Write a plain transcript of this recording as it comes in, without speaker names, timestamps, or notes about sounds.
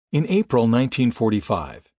In April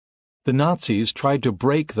 1945, the Nazis tried to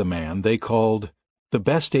break the man they called the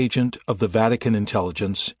best agent of the Vatican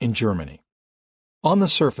intelligence in Germany. On the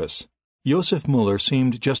surface, Josef Müller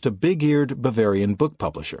seemed just a big-eared Bavarian book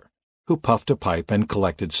publisher who puffed a pipe and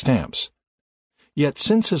collected stamps. Yet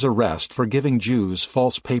since his arrest for giving Jews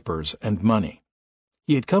false papers and money,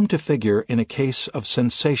 he had come to figure in a case of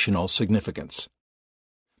sensational significance.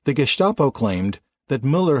 The Gestapo claimed that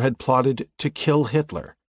Müller had plotted to kill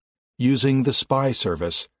Hitler, using the spy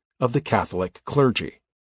service of the Catholic clergy.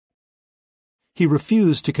 He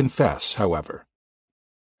refused to confess, however.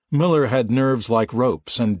 Müller had nerves like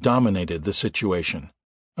ropes and dominated the situation,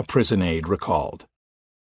 a prison aide recalled.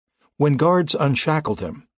 When guards unshackled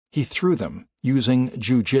him, he threw them, using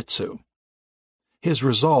jiu-jitsu. His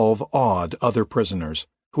resolve awed other prisoners,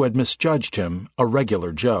 who had misjudged him a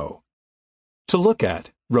regular Joe. "To look at,"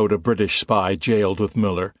 wrote a British spy jailed with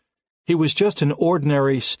Müller, "he was just an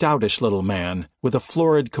ordinary, stoutish little man with a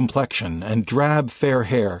florid complexion and drab fair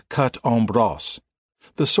hair cut en brosse,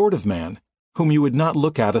 the sort of man whom you would not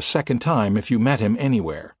look at a second time if you met him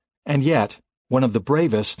anywhere, and yet one of the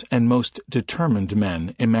bravest and most determined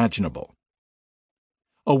men imaginable."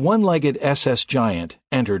 A one-legged SS giant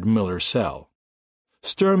entered Müller's cell.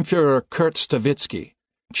 Sturmführer Kurt Stavitsky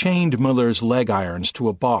chained Müller's leg irons to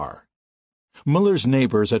a bar. Müller's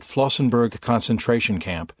neighbors at Flossenburg concentration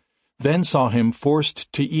camp then saw him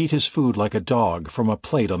forced to eat his food like a dog from a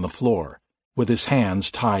plate on the floor, with his hands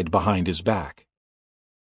tied behind his back.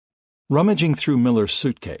 Rummaging through Müller's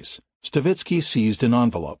suitcase, Stavitsky seized an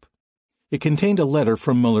envelope. It contained a letter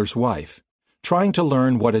from Müller's wife, trying to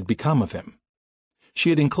learn what had become of him. She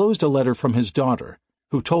had enclosed a letter from his daughter,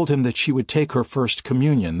 who told him that she would take her first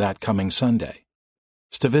communion that coming Sunday.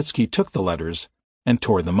 Stavitsky took the letters and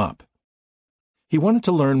tore them up. He wanted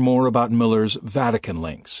to learn more about Müller's Vatican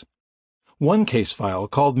links. One case file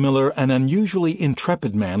called Müller an unusually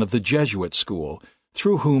intrepid man of the Jesuit school,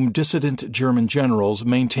 through whom dissident German generals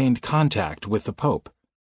maintained contact with the Pope.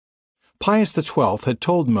 Pius XII had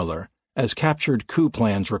told Müller, as captured coup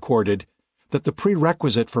plans recorded, that the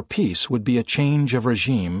prerequisite for peace would be a change of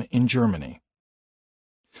regime in Germany.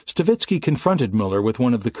 Stavitsky confronted Müller with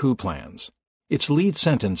one of the coup plans. Its lead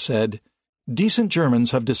sentence said, "Decent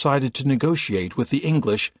Germans have decided to negotiate with the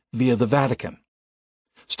English via the Vatican."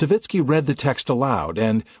 Stavitsky read the text aloud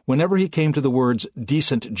and, whenever he came to the words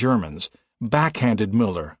 "decent Germans," backhanded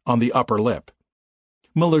Müller on the upper lip.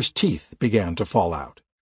 Müller's teeth began to fall out.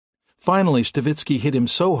 Finally, Stavitsky hit him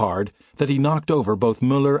so hard that he knocked over both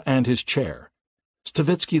Müller and his chair.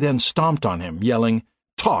 Stavitsky then stomped on him, yelling,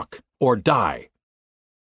 "Talk or die!"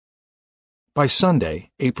 By Sunday,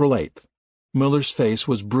 April 8th, Müller's face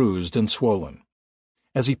was bruised and swollen.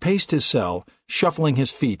 As he paced his cell, shuffling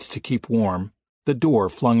his feet to keep warm, the door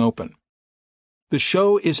flung open. "The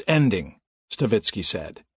show is ending," Stavitsky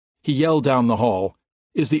said. He yelled down the hall,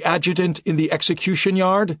 "Is the adjutant in the execution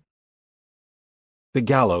yard?" The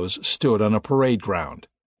gallows stood on a parade ground.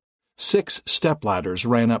 6 stepladders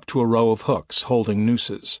ran up to a row of hooks holding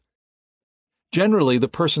nooses. Generally, the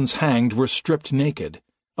persons hanged were stripped naked,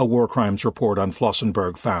 a war crimes report on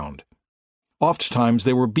Flossenburg found. Ofttimes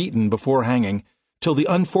they were beaten before hanging, till the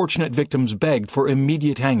unfortunate victims begged for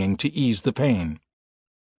immediate hanging to ease the pain.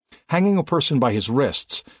 Hanging a person by his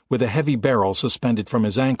wrists, with a heavy barrel suspended from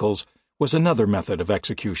his ankles, was another method of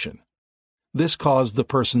execution. This caused the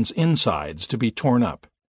person's insides to be torn up,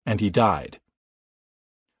 and he died.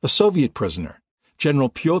 A Soviet prisoner, General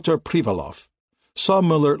Pyotr Privalov, saw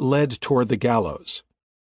Müller led toward the gallows.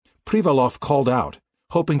 Privalov called out,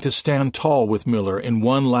 hoping to stand tall with Müller in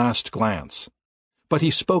one last glance. But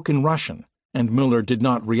he spoke in Russian, and Müller did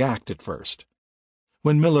not react at first.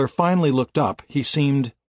 When Müller finally looked up, he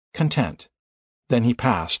seemed content. Then he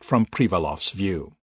passed from Privalov's view.